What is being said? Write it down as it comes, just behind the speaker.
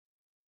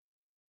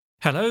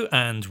Hello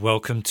and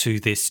welcome to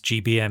this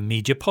GBM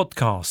Media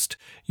podcast.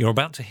 You're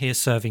about to hear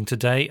Serving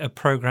Today, a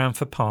programme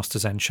for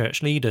pastors and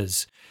church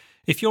leaders.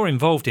 If you're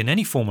involved in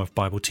any form of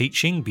Bible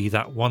teaching, be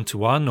that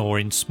one-to-one or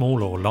in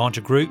small or larger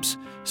groups,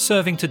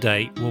 Serving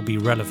Today will be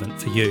relevant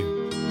for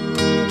you.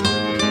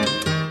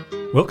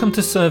 Welcome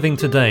to Serving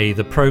Today,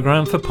 the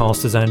programme for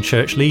pastors and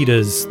church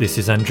leaders. This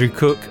is Andrew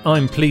Cook.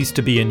 I'm pleased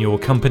to be in your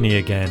company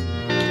again.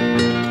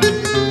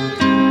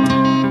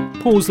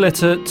 Paul's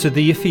letter to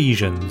the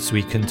Ephesians.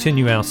 We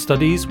continue our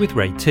studies with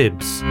Ray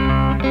Tibbs.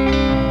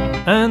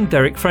 And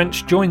Derek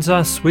French joins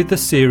us with the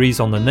series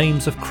on the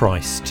names of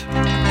Christ.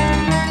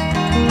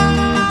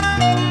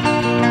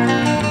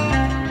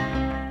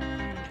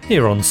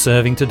 Here on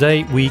Serving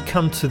Today, we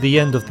come to the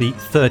end of the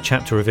third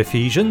chapter of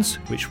Ephesians,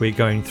 which we're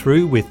going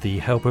through with the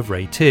help of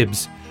Ray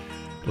Tibbs.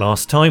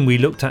 Last time we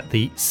looked at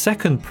the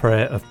second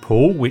prayer of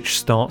Paul, which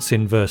starts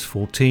in verse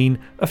 14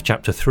 of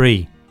chapter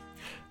 3.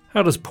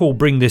 How does Paul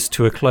bring this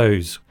to a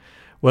close?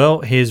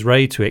 Well, here's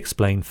Ray to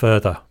explain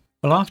further.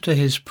 Well, after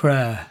his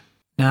prayer,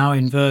 now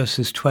in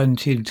verses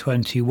 20 and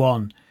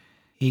 21,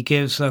 he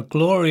gives a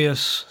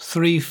glorious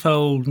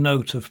threefold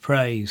note of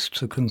praise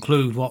to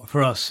conclude what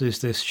for us is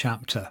this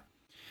chapter.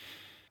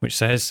 Which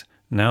says,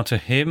 "Now to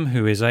him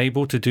who is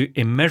able to do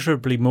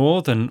immeasurably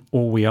more than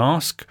all we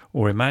ask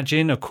or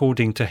imagine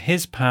according to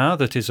his power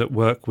that is at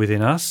work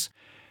within us,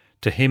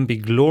 to him be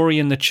glory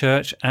in the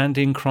church and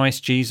in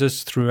Christ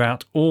Jesus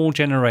throughout all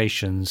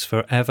generations,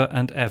 forever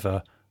and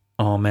ever.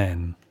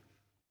 Amen."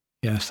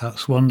 Yes,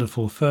 that's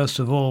wonderful. First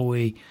of all,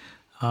 we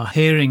are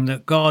hearing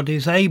that God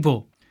is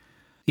able.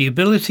 The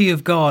ability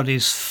of God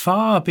is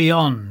far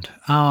beyond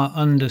our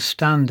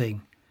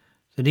understanding,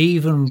 that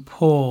even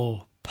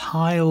Paul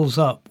piles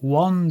up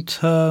one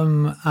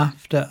term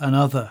after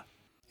another.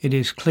 It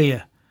is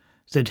clear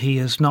that he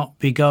has not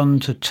begun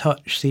to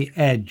touch the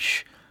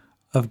edge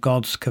of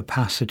God's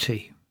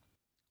capacity.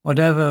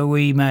 Whatever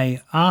we may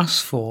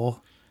ask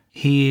for,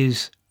 he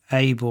is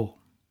able.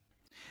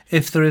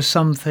 If there is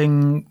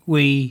something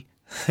we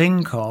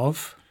think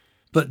of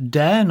but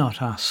dare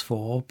not ask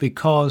for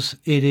because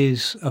it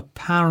is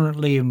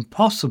apparently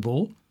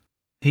impossible,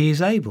 he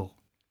is able.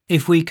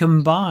 If we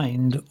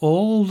combined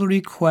all the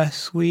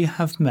requests we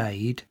have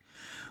made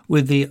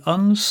with the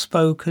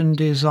unspoken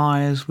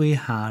desires we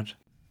had,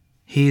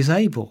 he is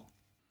able.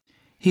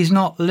 He's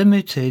not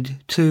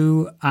limited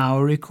to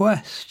our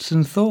requests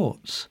and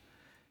thoughts.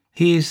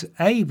 He is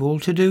able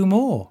to do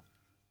more.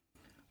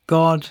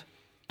 God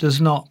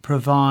does not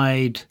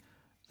provide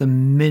the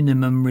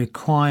minimum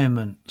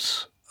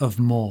requirements of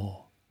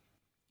more.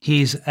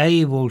 He is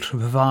able to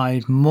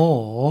provide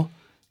more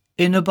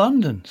in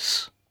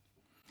abundance.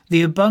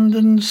 The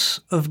abundance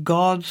of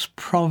God's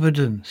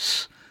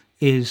providence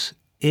is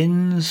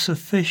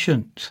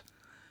insufficient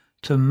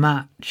to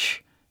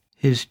match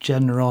his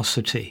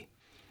generosity.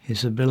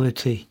 His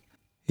ability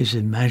is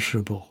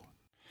immeasurable.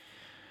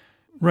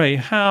 Ray,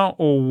 how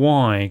or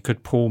why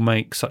could Paul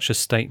make such a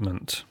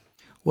statement?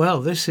 Well,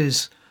 this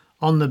is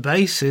on the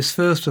basis,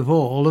 first of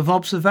all, of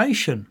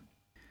observation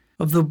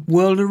of the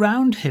world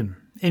around him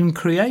in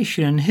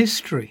creation and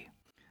history.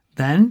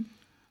 Then,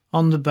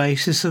 on the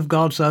basis of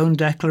God's own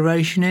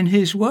declaration in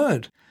his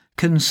word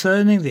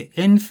concerning the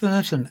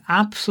infinite and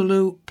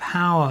absolute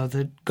power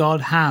that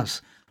God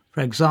has,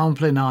 for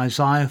example, in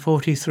Isaiah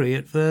 43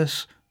 at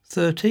verse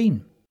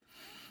 13.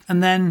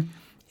 And then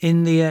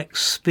in the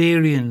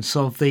experience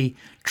of the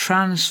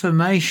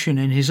transformation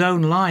in his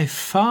own life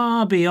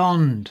far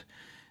beyond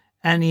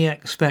any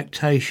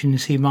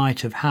expectations he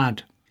might have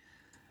had.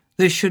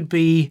 This should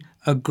be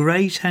a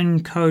great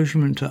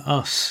encouragement to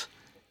us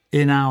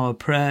in our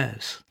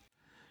prayers,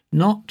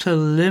 not to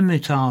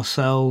limit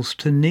ourselves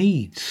to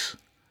needs,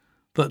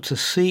 but to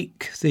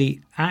seek the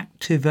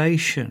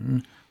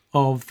activation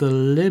of the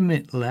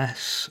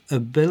limitless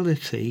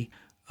ability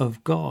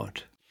of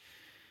God.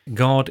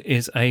 God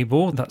is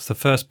able. That's the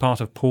first part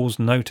of Paul's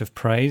note of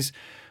praise.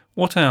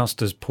 What else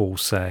does Paul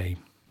say?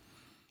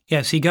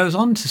 Yes, he goes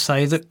on to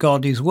say that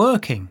God is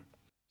working.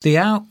 The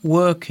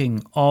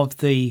outworking of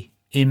the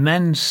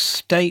immense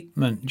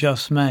statement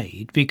just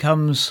made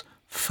becomes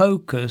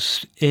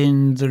focused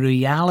in the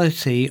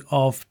reality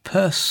of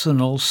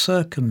personal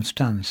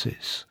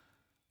circumstances.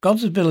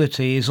 God's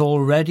ability is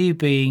already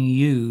being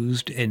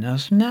used in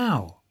us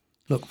now.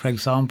 Look, for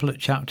example, at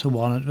chapter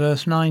 1 at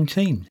verse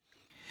 19.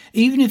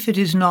 Even if it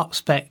is not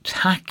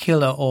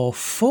spectacular or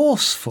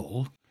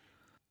forceful,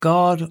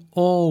 God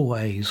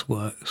always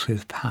works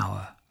with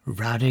power,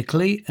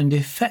 radically and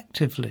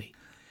effectively.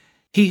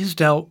 He has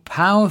dealt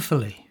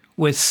powerfully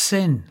with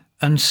sin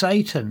and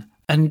Satan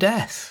and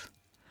death,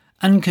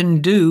 and can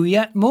do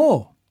yet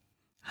more.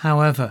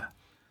 However,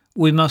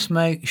 we must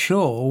make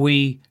sure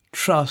we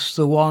trust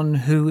the one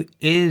who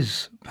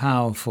is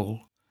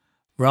powerful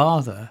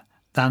rather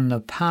than the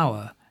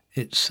power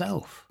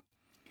itself.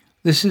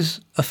 This is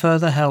a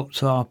further help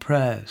to our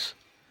prayers.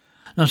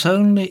 Not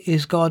only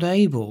is God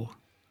able,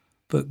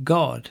 but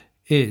God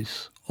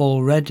is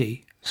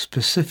already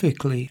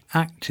specifically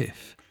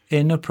active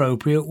in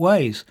appropriate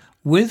ways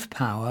with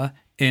power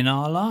in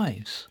our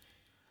lives.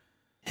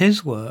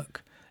 His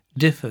work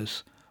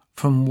differs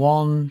from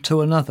one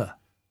to another,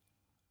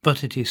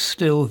 but it is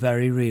still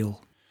very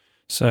real.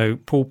 So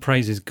Paul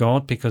praises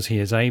God because he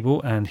is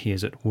able and he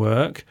is at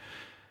work.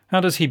 How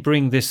does he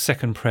bring this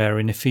second prayer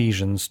in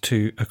Ephesians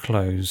to a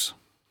close?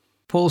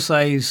 Paul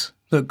says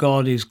that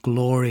God is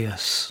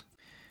glorious.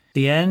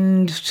 The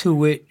end to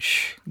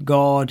which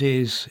God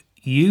is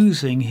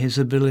using his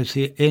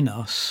ability in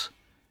us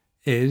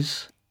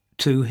is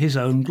to his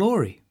own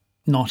glory,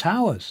 not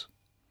ours.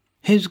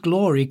 His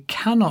glory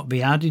cannot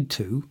be added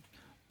to,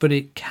 but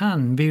it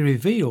can be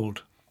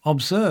revealed,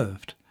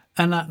 observed,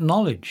 and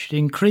acknowledged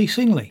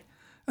increasingly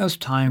as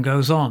time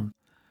goes on,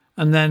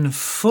 and then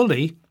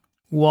fully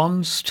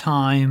once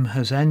time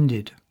has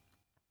ended.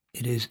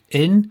 It is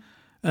in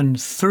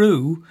and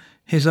through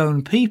his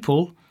own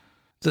people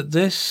that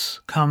this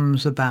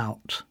comes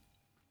about.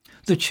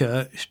 The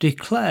church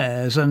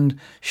declares and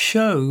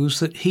shows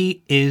that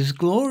he is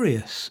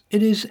glorious.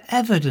 It is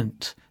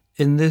evident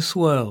in this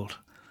world,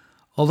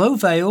 although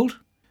veiled,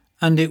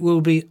 and it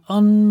will be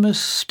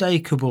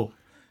unmistakable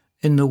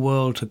in the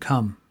world to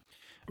come.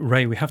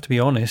 Ray, we have to be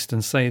honest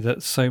and say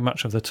that so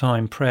much of the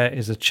time prayer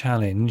is a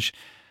challenge.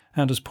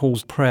 How does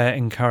Paul's prayer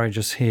encourage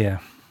us here?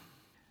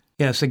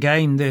 Yes,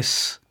 again,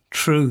 this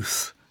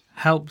truth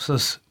helps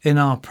us in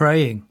our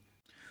praying.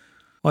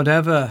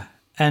 Whatever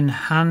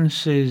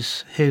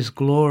enhances his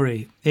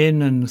glory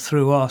in and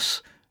through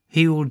us,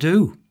 he will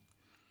do.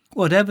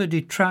 Whatever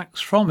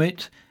detracts from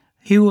it,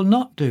 he will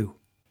not do.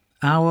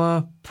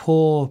 Our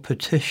poor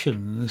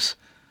petitions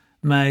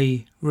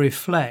may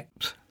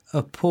reflect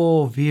a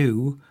poor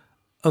view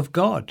of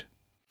God.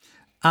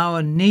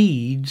 Our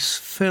needs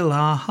fill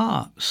our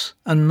hearts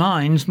and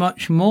minds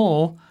much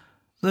more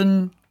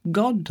than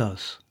God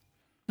does.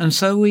 And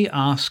so we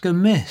ask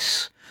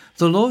amiss.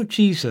 The Lord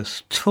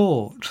Jesus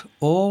taught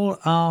all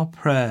our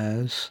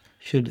prayers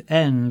should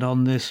end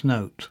on this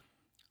note: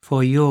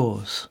 for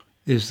yours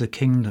is the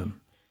kingdom,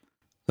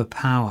 the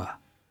power,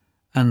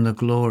 and the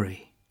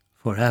glory,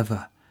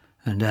 forever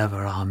and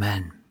ever.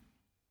 Amen.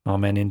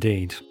 Amen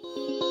indeed.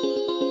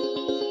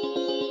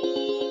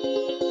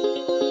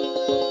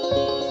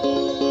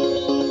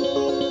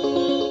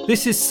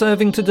 This is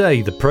Serving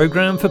Today, the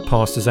programme for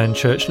pastors and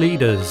church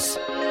leaders.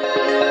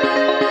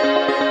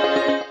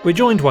 We're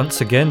joined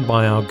once again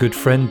by our good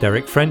friend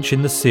Derek French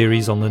in the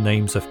series on the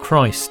names of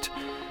Christ.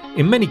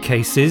 In many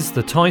cases,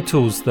 the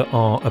titles that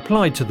are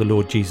applied to the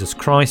Lord Jesus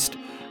Christ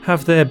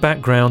have their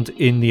background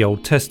in the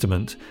Old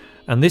Testament,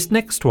 and this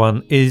next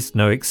one is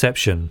no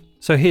exception.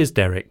 So here's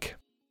Derek.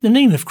 The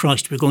name of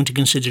Christ we're going to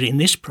consider in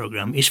this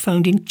programme is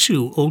found in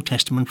 2 Old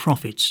Testament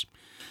prophets,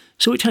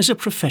 so it has a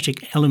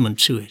prophetic element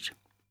to it.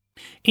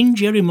 In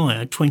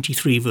Jeremiah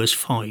 23 verse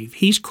 5,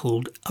 he's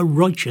called a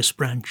righteous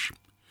branch,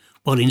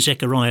 while in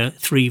Zechariah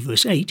 3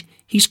 verse 8,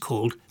 he's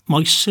called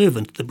my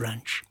servant the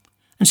branch,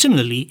 and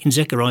similarly in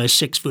Zechariah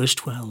 6 verse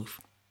 12.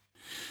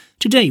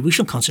 Today we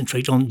shall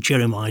concentrate on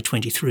Jeremiah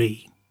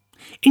 23.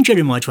 In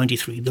Jeremiah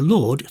 23, the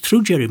Lord,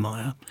 through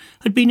Jeremiah,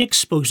 had been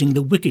exposing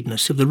the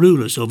wickedness of the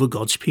rulers over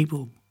God's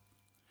people.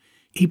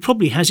 He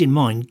probably has in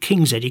mind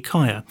King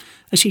Zedekiah,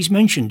 as he's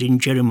mentioned in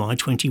Jeremiah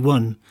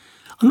 21,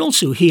 and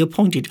also he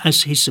appointed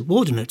as his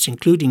subordinates,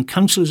 including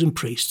councillors and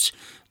priests,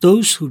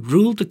 those who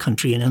ruled the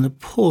country in an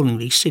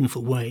appallingly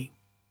sinful way.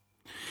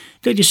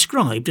 They're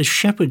described as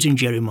shepherds in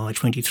Jeremiah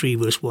 23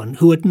 verse 1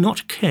 who had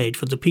not cared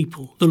for the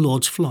people, the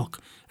Lord's flock,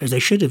 as they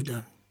should have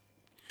done.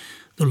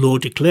 The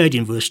Lord declared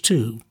in verse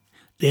 2,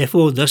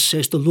 "Therefore thus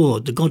says the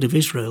Lord, the God of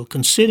Israel,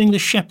 concerning the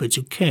shepherds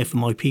who care for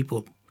my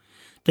people.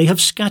 They have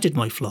scattered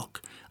my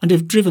flock, and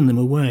have driven them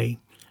away,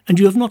 and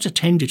you have not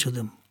attended to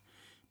them.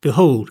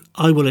 Behold,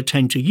 I will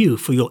attend to you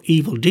for your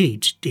evil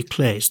deeds,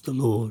 declares the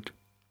Lord."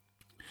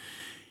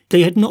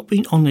 They had not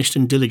been honest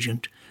and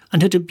diligent,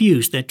 and had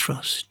abused their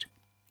trust.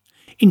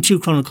 In 2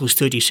 Chronicles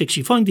 36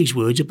 you find these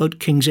words about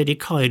King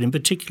Zedekiah in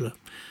particular,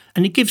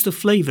 and it gives the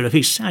flavour of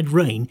his sad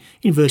reign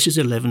in verses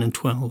 11 and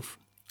 12.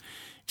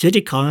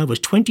 Zedekiah was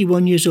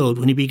 21 years old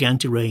when he began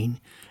to reign,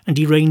 and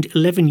he reigned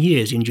 11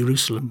 years in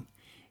Jerusalem.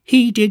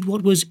 He did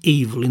what was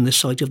evil in the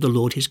sight of the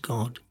Lord his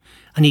God,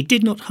 and he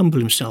did not humble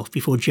himself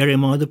before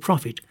Jeremiah the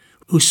prophet,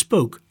 who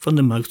spoke from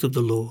the mouth of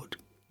the Lord.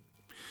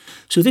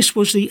 So this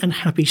was the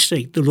unhappy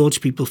state the Lord's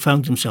people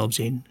found themselves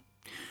in.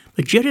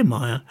 But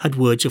Jeremiah had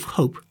words of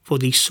hope for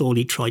these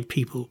sorely tried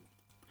people.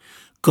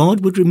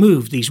 God would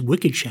remove these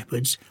wicked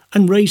shepherds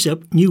and raise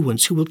up new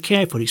ones who will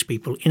care for his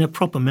people in a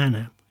proper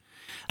manner.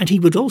 And he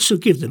would also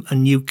give them a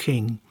new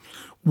king,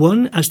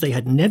 one as they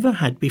had never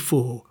had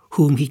before,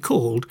 whom he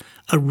called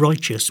a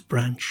righteous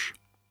branch.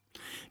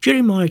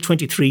 Jeremiah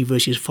 23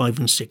 verses 5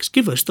 and 6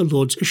 give us the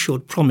Lord's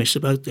assured promise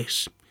about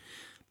this.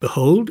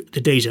 "Behold, the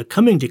days are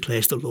coming,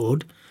 declares the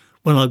Lord,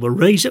 when I will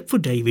raise up for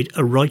David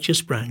a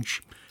righteous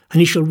branch, and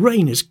he shall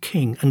reign as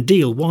king and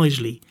deal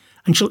wisely,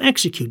 and shall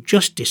execute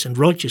justice and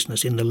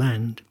righteousness in the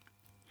land.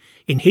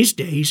 In his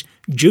days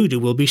Judah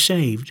will be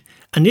saved,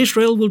 and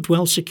Israel will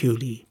dwell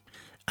securely,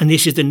 and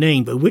this is the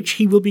name by which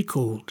he will be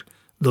called,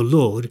 the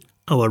Lord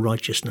our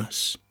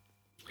righteousness."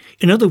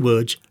 In other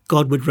words,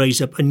 God would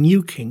raise up a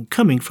new king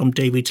coming from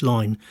David's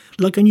line,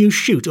 like a new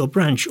shoot or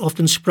branch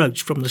often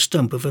sprouts from the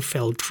stump of a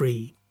felled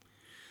tree.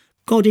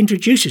 God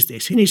introduces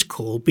this in his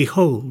call,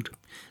 "Behold."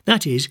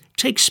 That is,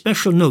 take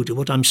special note of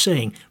what I'm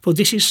saying, for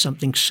this is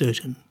something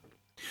certain.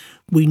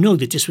 We know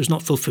that this was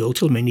not fulfilled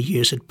till many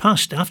years had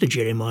passed after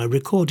Jeremiah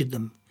recorded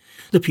them.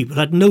 The people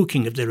had no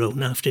king of their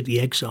own after the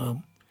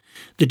exile.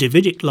 The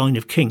Davidic line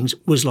of kings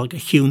was like a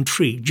hewn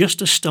tree,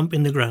 just a stump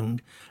in the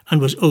ground,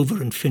 and was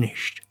over and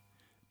finished.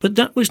 But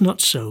that was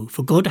not so,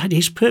 for God had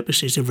his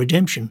purposes of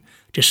redemption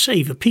to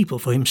save a people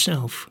for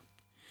himself.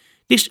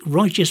 This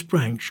righteous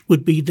branch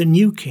would be the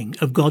new king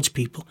of God's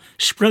people,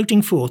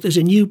 sprouting forth as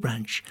a new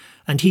branch,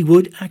 and he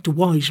would act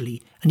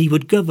wisely, and he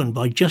would govern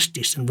by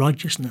justice and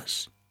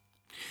righteousness.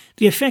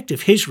 The effect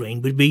of his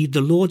reign would be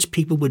the Lord's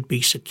people would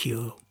be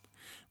secure.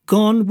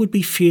 Gone would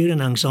be fear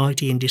and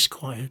anxiety and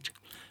disquiet,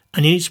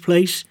 and in its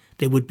place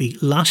there would be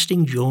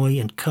lasting joy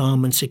and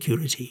calm and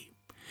security.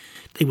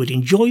 They would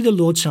enjoy the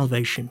Lord's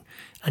salvation,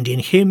 and in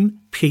him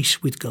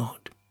peace with God.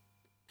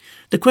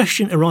 The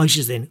question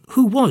arises then,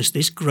 who was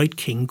this great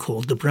king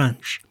called the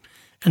branch?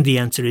 And the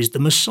answer is the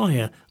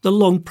Messiah, the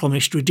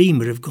long-promised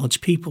Redeemer of God's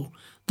people,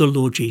 the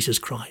Lord Jesus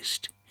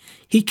Christ.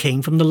 He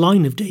came from the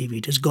line of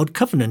David, as God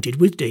covenanted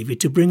with David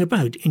to bring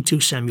about in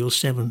 2 Samuel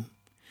 7.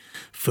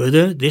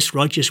 Further, this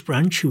righteous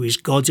branch, who is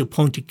God's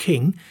appointed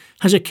king,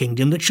 has a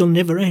kingdom that shall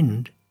never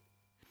end.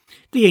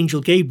 The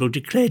angel Gabriel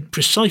declared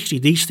precisely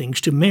these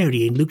things to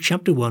Mary in Luke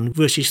chapter 1,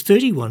 verses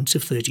 31 to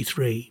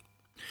 33.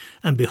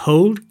 "And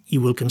behold, you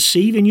will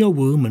conceive in your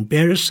womb and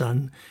bear a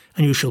son,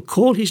 and you shall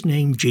call his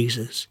name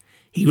Jesus.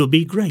 He will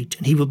be great,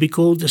 and he will be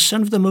called the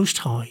Son of the Most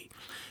High.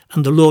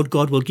 And the Lord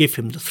God will give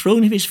him the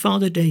throne of his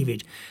father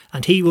David,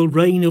 and he will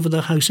reign over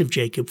the house of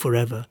Jacob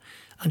forever,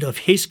 and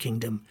of his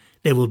kingdom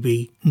there will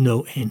be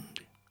no end."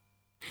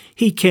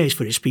 He cares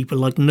for his people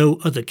like no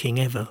other king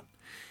ever.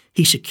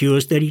 He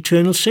secures their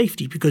eternal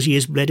safety because he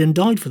has bled and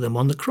died for them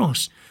on the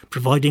cross,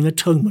 providing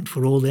atonement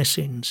for all their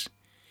sins.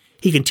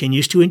 He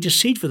continues to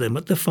intercede for them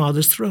at the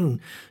Father's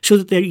throne, so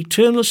that their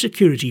eternal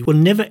security will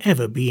never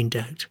ever be in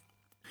doubt.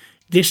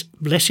 This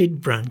blessed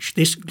branch,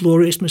 this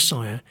glorious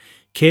Messiah,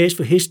 cares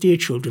for his dear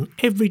children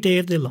every day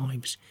of their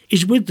lives,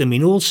 is with them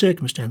in all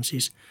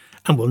circumstances,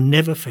 and will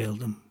never fail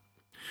them.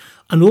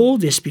 And all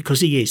this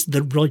because he is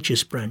the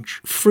righteous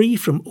branch, free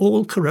from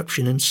all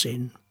corruption and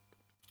sin.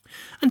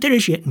 And there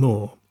is yet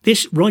more.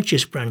 This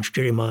righteous branch,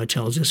 Jeremiah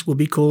tells us, will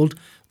be called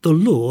the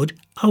Lord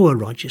our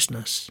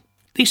righteousness.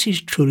 This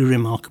is truly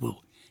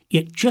remarkable,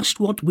 yet just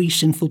what we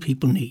sinful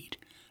people need,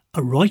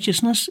 a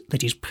righteousness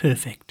that is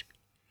perfect.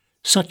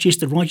 Such is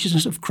the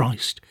righteousness of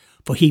Christ,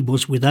 for he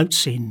was without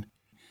sin,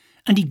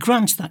 and he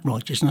grants that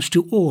righteousness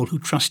to all who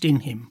trust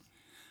in him,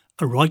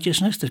 a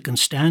righteousness that can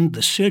stand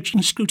the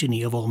searching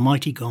scrutiny of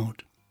Almighty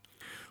God.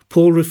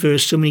 Paul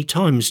refers so many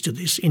times to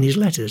this in his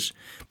letters,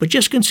 but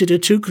just consider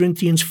 2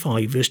 Corinthians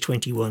 5 verse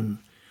 21.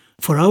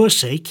 "For our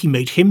sake he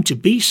made him to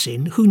be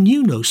sin who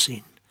knew no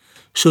sin,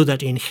 so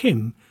that in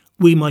him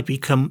we might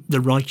become the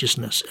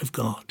righteousness of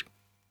God."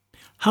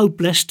 How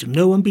blessed to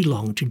know and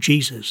belong to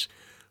Jesus,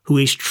 who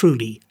is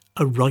truly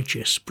a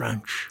righteous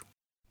branch.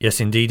 Yes,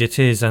 indeed it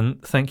is,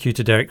 and thank you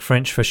to Derek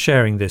French for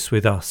sharing this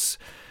with us.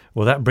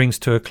 Well, that brings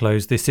to a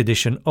close this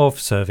edition of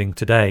Serving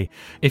Today.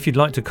 If you'd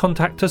like to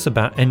contact us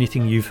about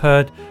anything you've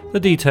heard, the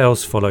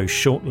details follow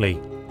shortly.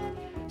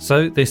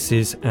 So this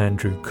is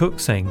Andrew Cook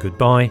saying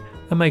goodbye,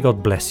 and may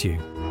God bless you.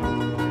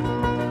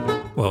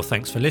 Well,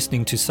 thanks for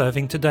listening to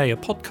Serving Today, a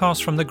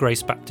podcast from the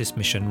Grace Baptist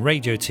Mission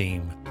radio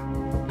team.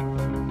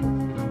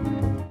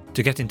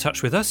 To get in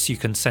touch with us, you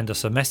can send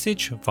us a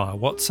message via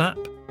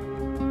WhatsApp.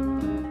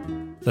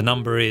 The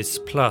number is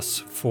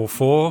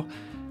 +44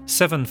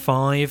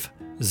 75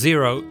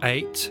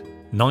 08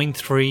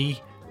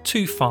 93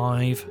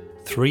 25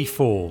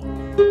 34.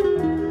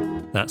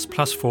 That's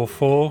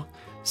 +44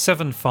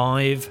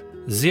 75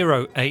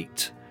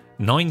 08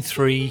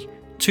 93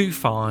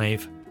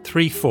 25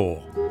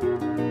 34.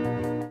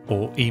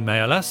 Or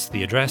email us.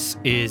 The address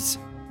is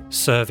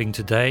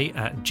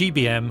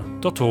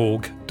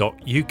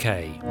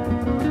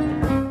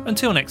servingtoday@gbm.org.uk.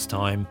 Until next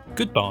time,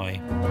 goodbye.